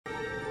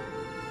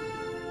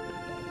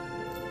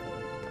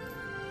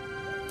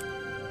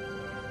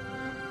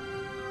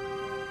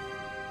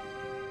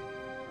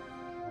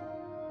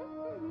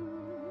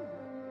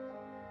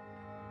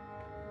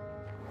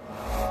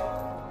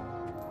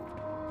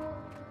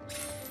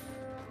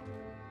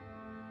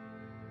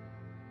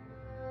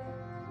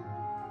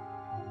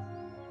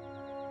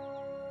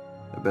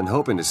I've been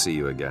hoping to see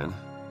you again.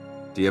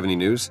 Do you have any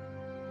news?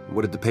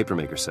 What did the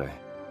papermaker say?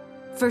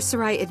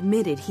 Versailles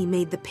admitted he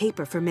made the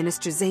paper for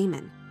Minister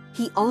Zayman.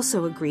 He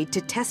also agreed to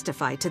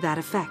testify to that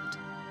effect.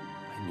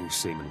 I knew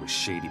Zayman was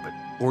shady, but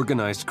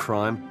organized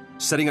crime?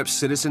 Setting up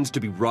citizens to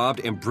be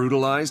robbed and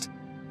brutalized?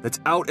 That's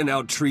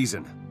out-and-out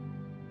treason.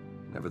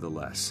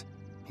 Nevertheless,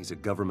 he's a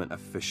government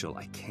official.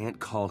 I can't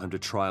call him to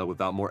trial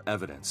without more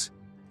evidence.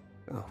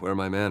 Oh, where are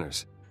my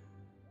manners?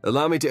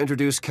 Allow me to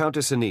introduce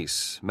Countess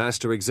Anise,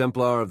 Master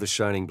Exemplar of the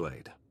Shining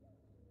Blade.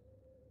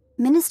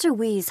 Minister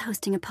Wee's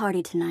hosting a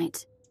party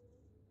tonight.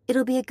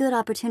 It'll be a good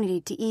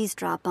opportunity to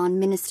eavesdrop on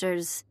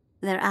ministers,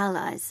 their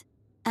allies,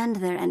 and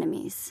their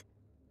enemies.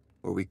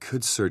 Or we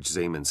could search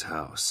Zayman's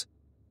house.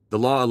 The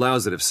law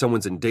allows it if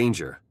someone's in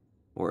danger,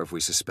 or if we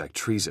suspect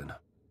treason.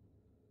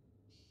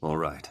 All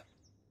right.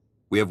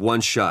 We have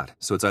one shot,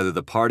 so it's either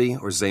the party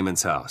or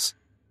Zayman's house.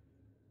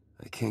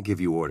 I can't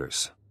give you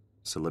orders,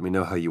 so let me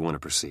know how you want to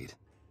proceed.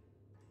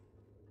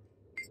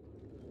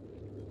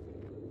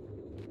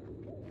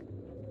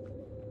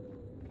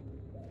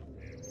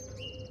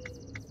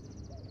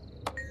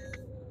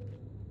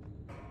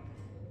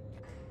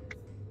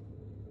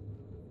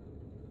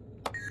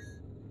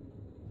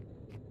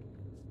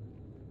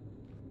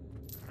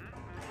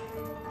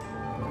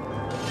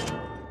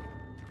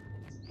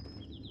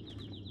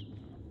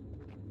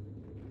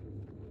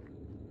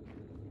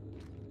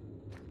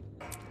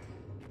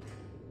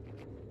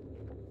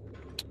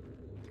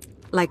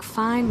 Like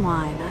fine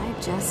wine, I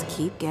just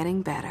keep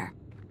getting better.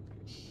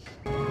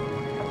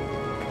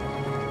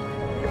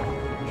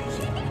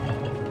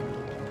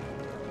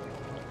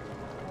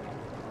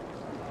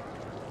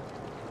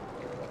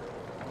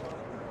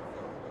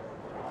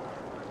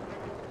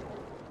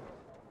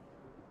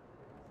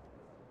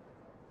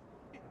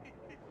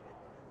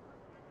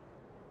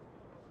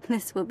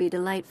 This will be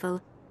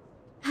delightful.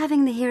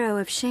 Having the hero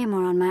of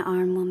Shamor on my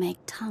arm will make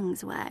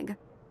tongues wag.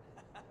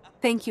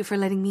 Thank you for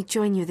letting me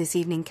join you this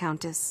evening,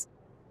 Countess.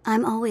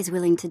 I'm always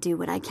willing to do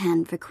what I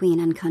can for Queen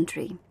and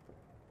country.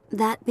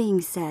 That being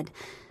said,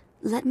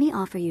 let me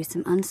offer you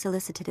some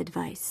unsolicited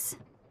advice.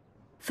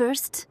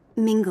 First,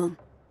 mingle.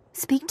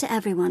 Speak to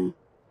everyone.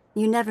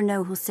 You never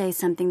know who'll say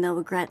something they'll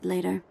regret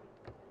later.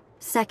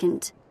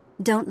 Second,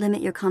 don't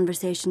limit your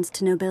conversations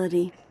to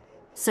nobility.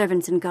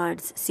 Servants and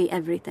guards see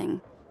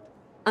everything.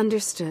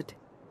 Understood.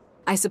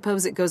 I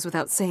suppose it goes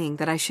without saying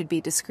that I should be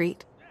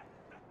discreet.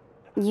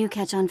 You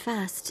catch on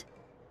fast.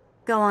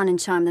 Go on and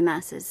charm the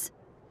masses.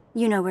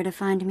 You know where to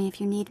find me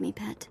if you need me,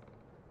 pet.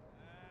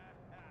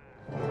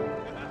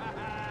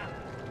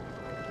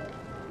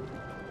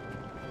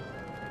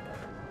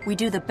 We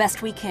do the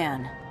best we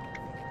can.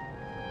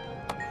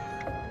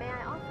 May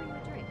I offer you a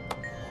drink?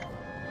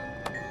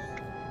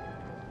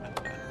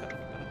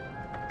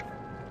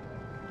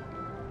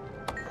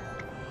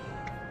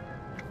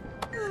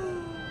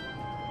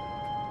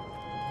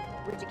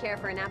 Would you care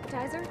for an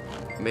appetizer?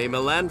 May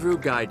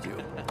Melandru guide you.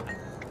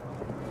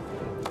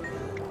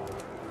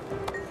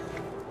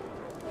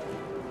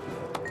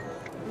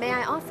 May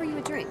I offer you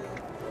a drink?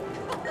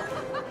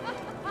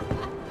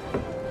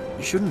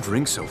 You shouldn't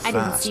drink so I didn't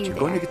fast. see you You're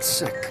going to there. get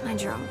sick.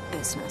 Mind your own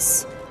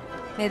business.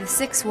 May the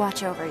Six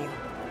watch over you.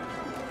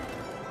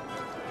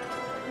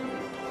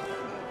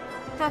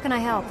 How can I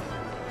help?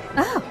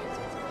 Oh,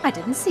 I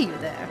didn't see you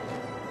there.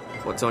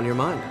 What's on your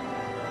mind?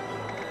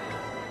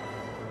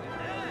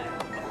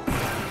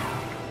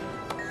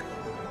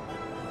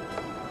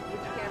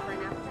 Would you care for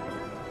an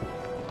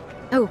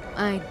appetizer? Oh,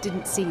 I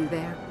didn't see you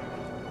there.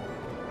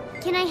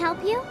 Can I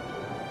help you?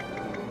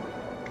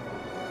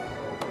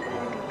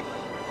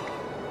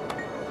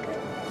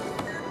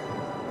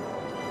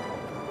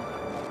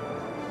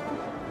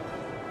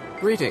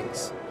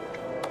 Greetings.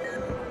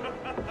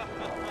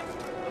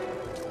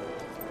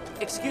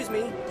 Excuse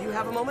me, do you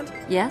have a moment?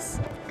 Yes?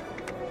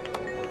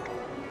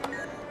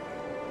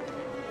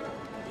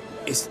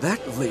 Is that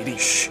lady?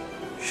 Shh.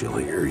 She'll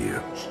hear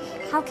you.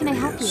 How can I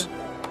help It is. you?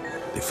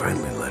 They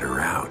finally let her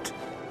out.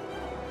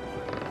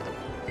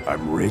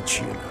 I'm rich,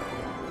 you know.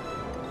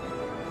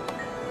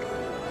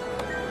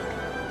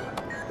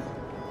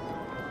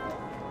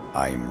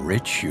 I'm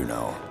rich, you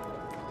know.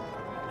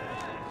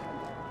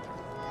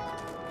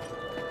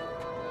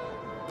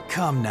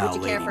 Come now,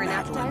 Would you care Lady for an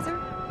Madeline.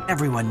 appetizer?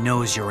 Everyone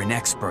knows you're an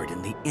expert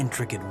in the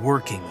intricate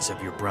workings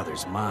of your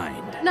brother's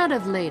mind. Not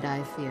of late,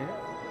 I fear.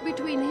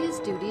 Between his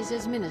duties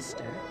as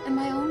minister and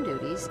my own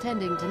duties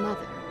tending to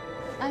mother,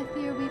 I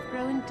fear we've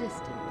grown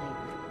distant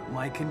lately.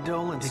 My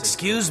condolences.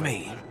 Excuse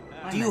me.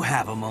 Do you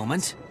have a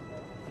moment?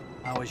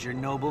 How is your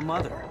noble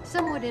mother?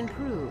 Somewhat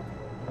improved,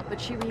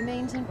 but she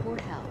remains in poor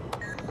health.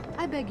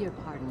 I beg your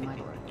pardon, my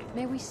lord.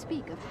 May we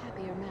speak of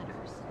happier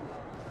matters?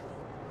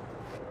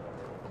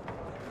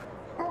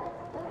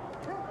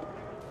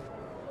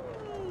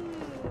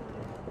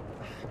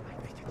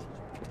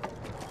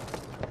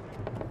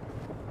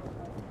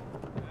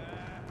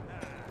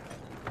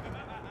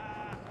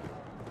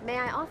 May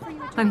I offer you a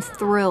drink? I'm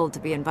thrilled to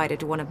be invited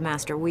to one of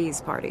Master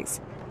Wee's parties.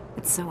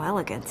 It's so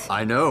elegant.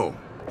 I know.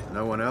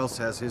 No one else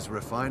has his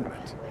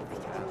refinement.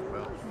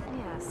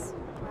 Yes,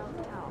 well,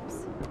 it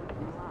helps.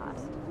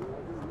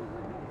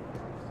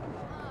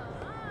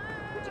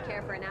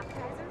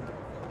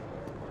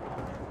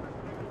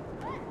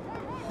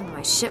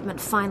 My shipment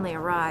finally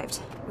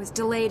arrived. It was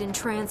delayed in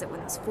transit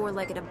when those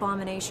four-legged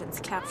abominations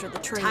captured the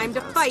trading Time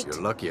to post. fight!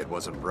 You're lucky it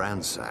wasn't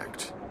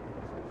ransacked.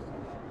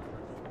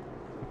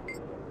 May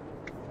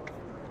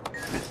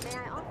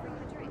I offer you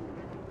a drink?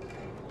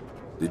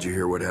 Did you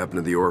hear what happened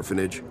to the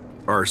orphanage?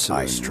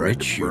 Arsonists I'm tried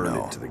rich, to you burn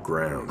know. it to the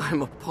ground.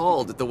 I'm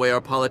appalled at the way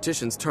our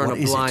politicians turn What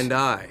a is it? blind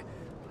eye.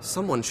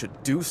 Someone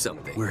should do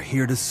something. We're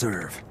here to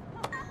serve.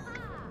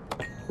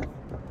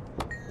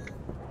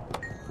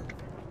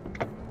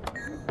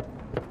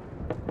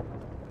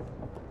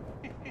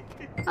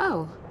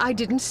 Oh, I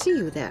didn't see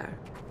you there.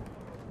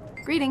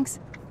 Greetings.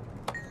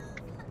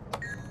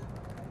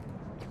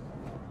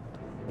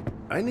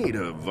 I need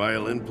a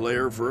violin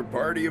player for a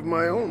party of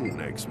my own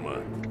next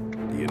month.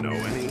 Do you know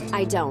any?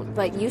 I don't,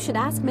 but you should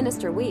ask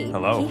Minister Wee.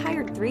 Hello? He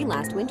hired 3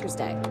 last Winter's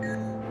Day.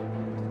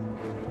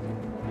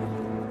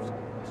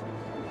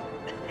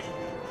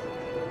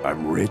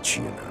 I'm rich,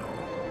 you know.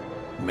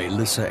 May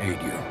Lissa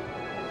aid you.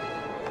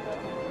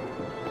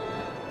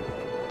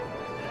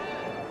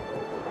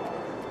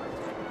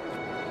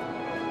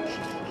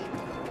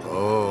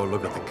 Oh,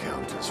 look at the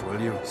Countess,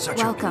 will you? Such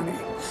Welcome. a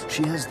beauty.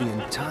 She has the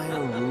entire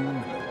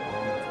room.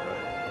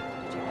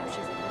 Did you know she's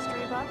a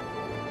history buff?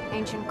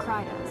 Ancient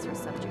Kryta is her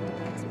subject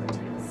of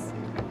expertise.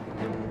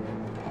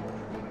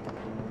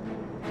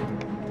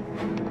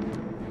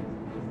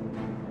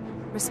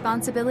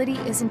 Responsibility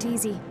isn't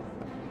easy.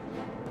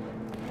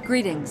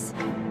 Greetings.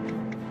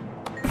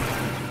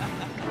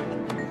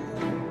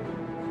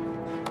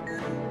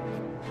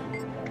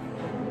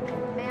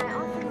 May I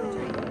offer you a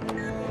drink?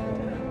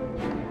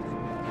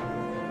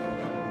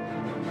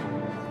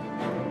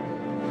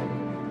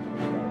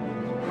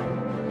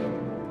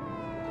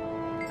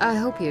 I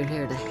hope you're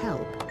here to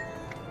help.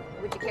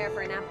 Would you care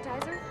for an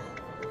appetizer?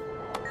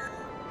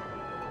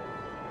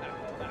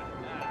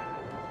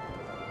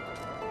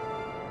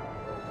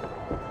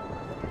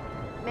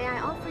 May I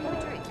offer you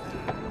a drink?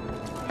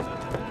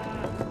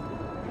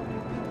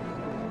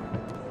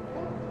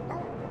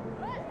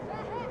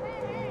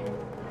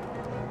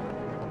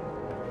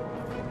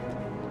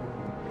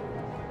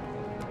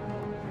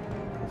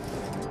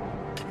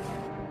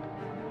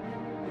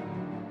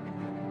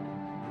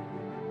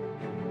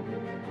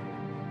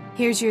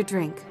 Here's your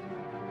drink.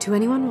 To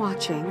anyone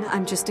watching,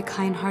 I'm just a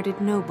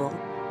kind-hearted noble,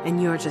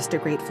 and you're just a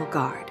grateful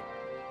guard.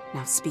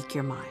 Now speak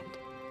your mind.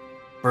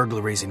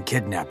 Burglaries and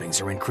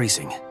kidnappings are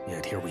increasing,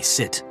 yet here we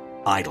sit,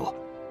 idle.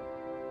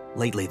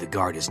 Lately, the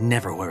guard is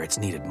never where it's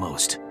needed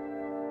most.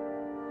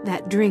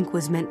 That drink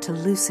was meant to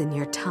loosen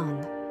your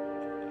tongue,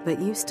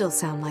 but you still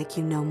sound like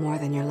you know more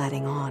than you're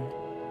letting on.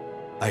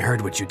 I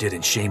heard what you did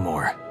in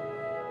Shaymore,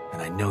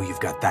 and I know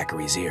you've got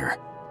Thackeray's ear.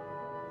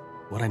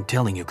 What I'm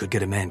telling you could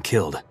get a man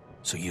killed,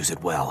 so use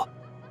it well.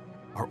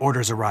 Our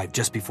orders arrived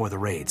just before the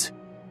raids.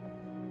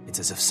 It's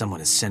as if someone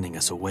is sending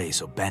us away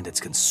so bandits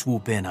can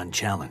swoop in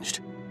unchallenged.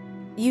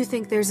 You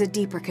think there's a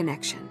deeper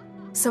connection?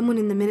 Someone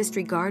in the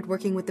Ministry Guard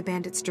working with the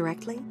bandits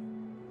directly?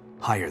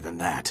 Higher than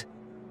that.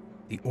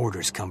 The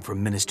orders come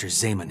from Minister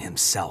Zayman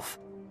himself.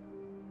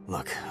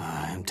 Look,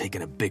 I'm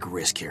taking a big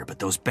risk here, but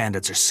those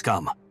bandits are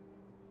scum.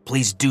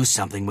 Please do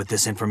something with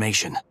this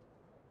information.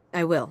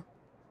 I will.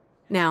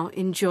 Now,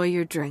 enjoy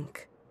your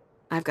drink.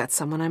 I've got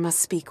someone I must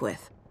speak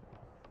with.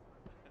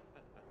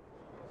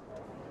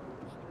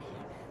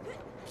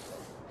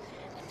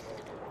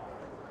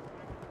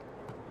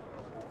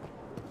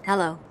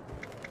 Hello.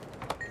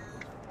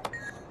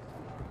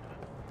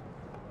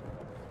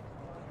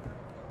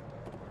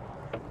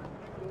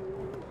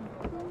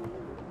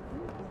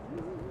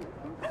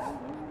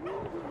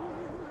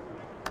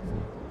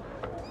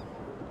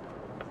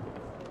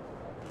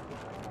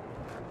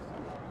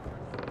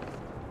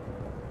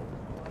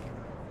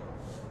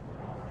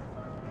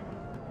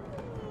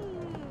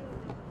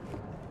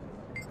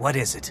 What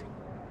is it?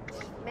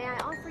 May I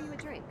offer you a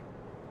drink?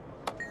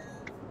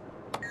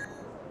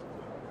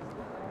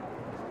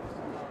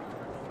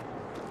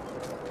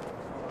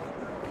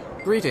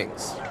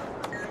 Greetings.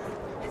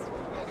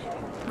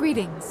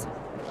 Greetings.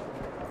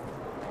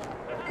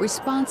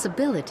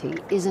 Responsibility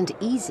isn't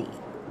easy.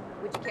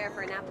 Would you care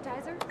for an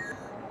appetizer?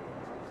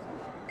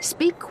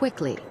 Speak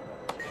quickly.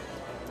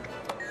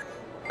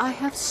 I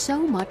have so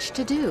much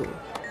to do.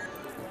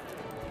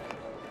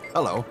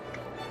 Hello.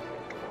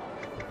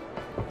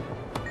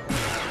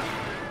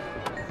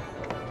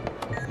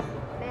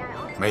 May I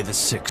offer May the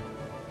 6th.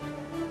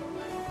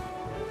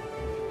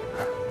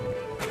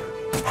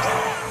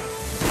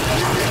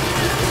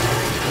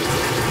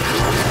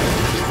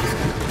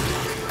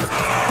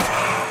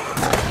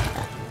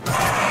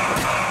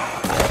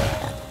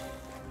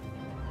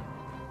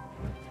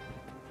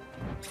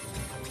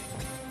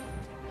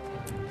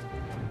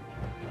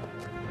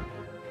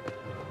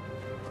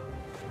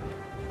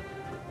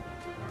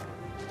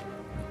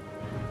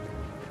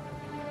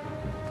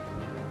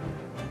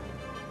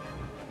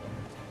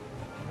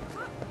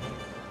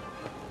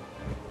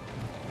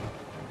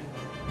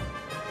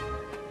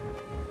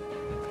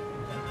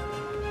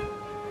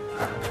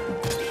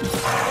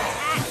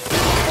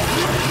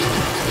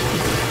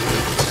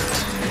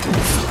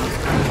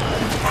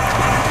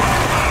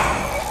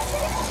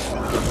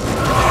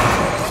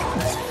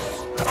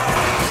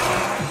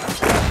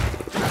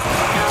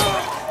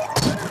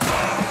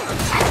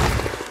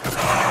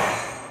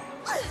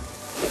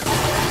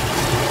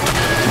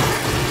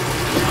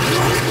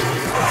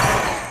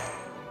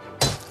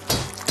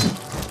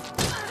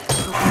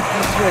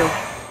 through.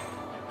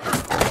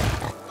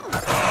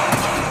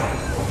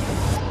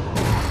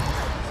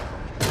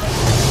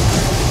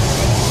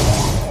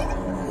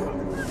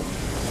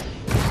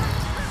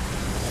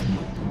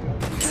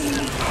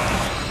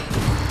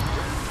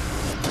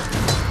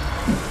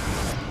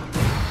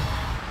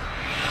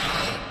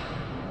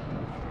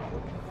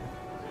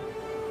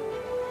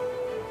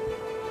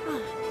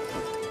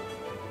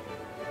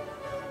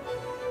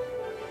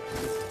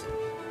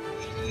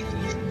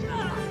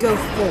 Go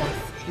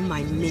forth,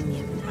 my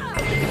minion.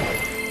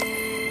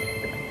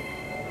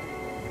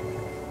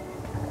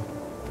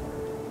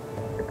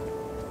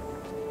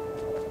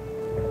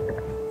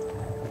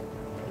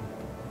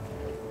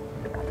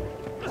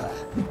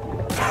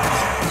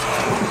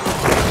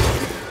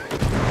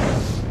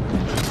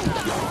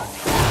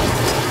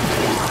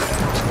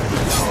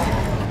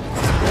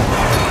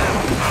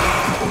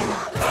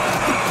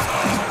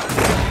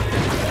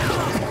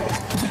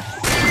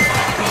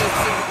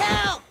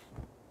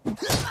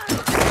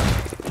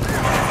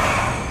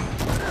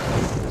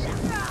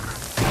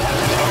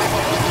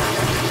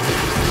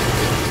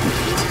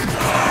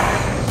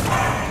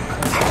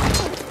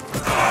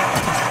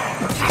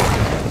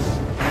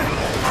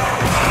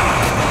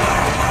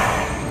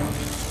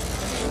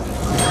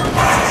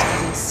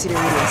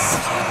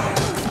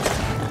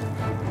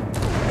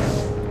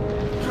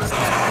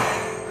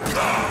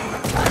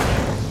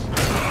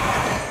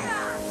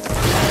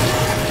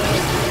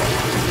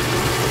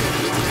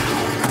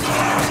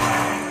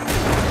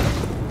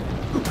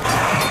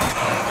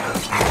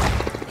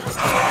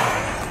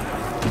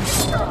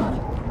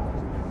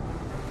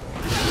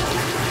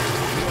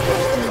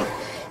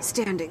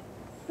 Standing.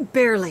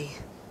 Barely.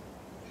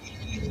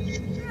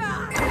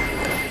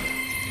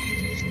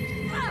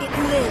 It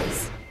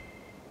lives.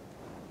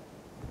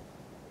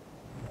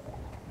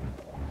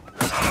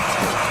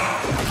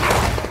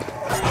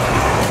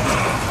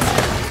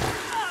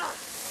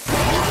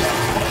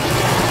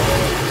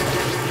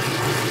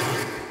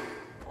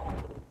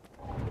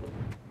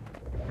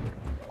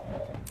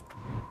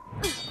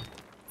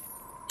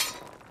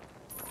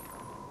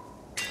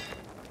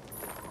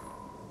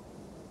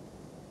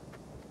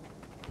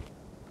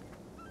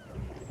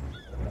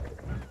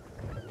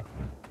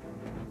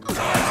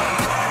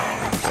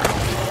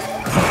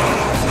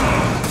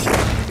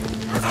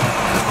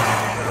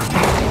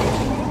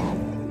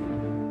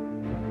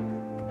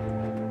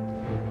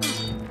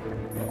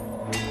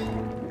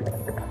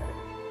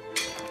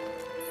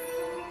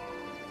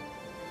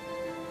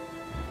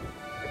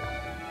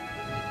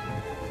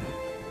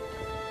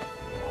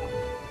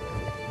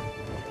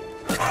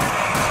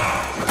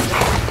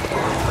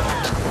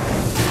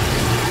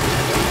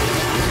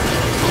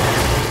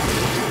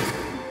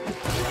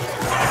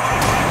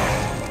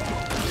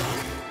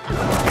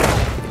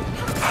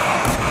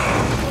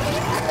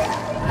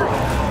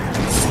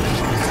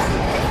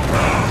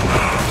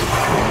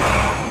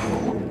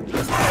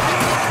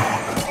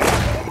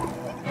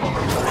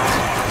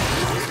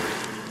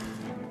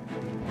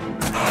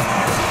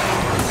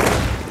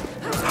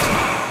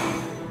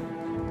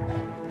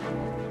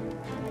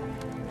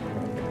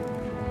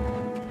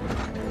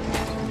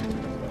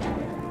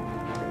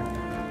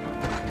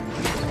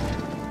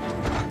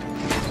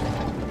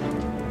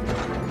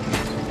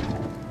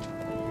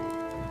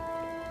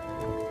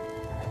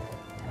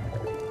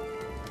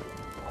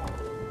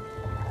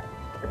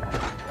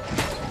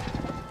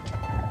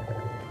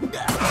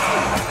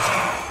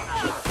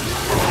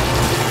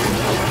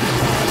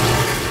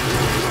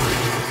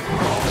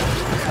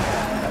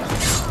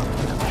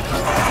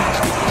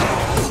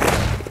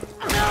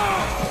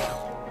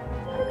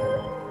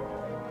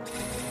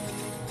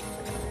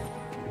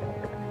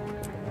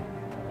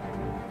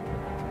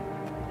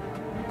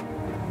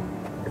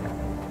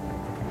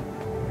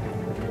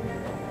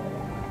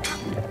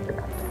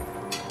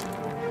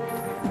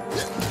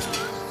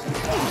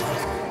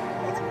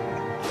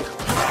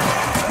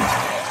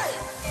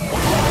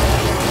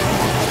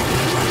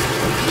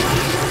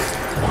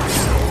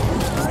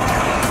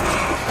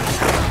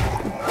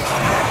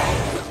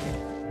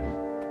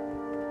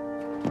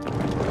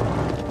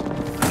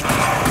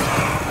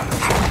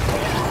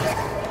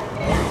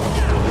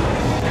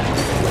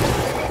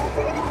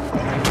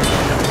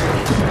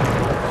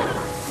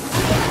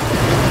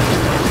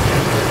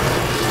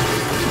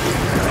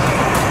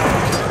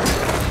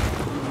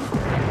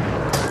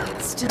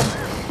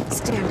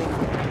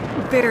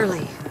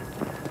 Barely.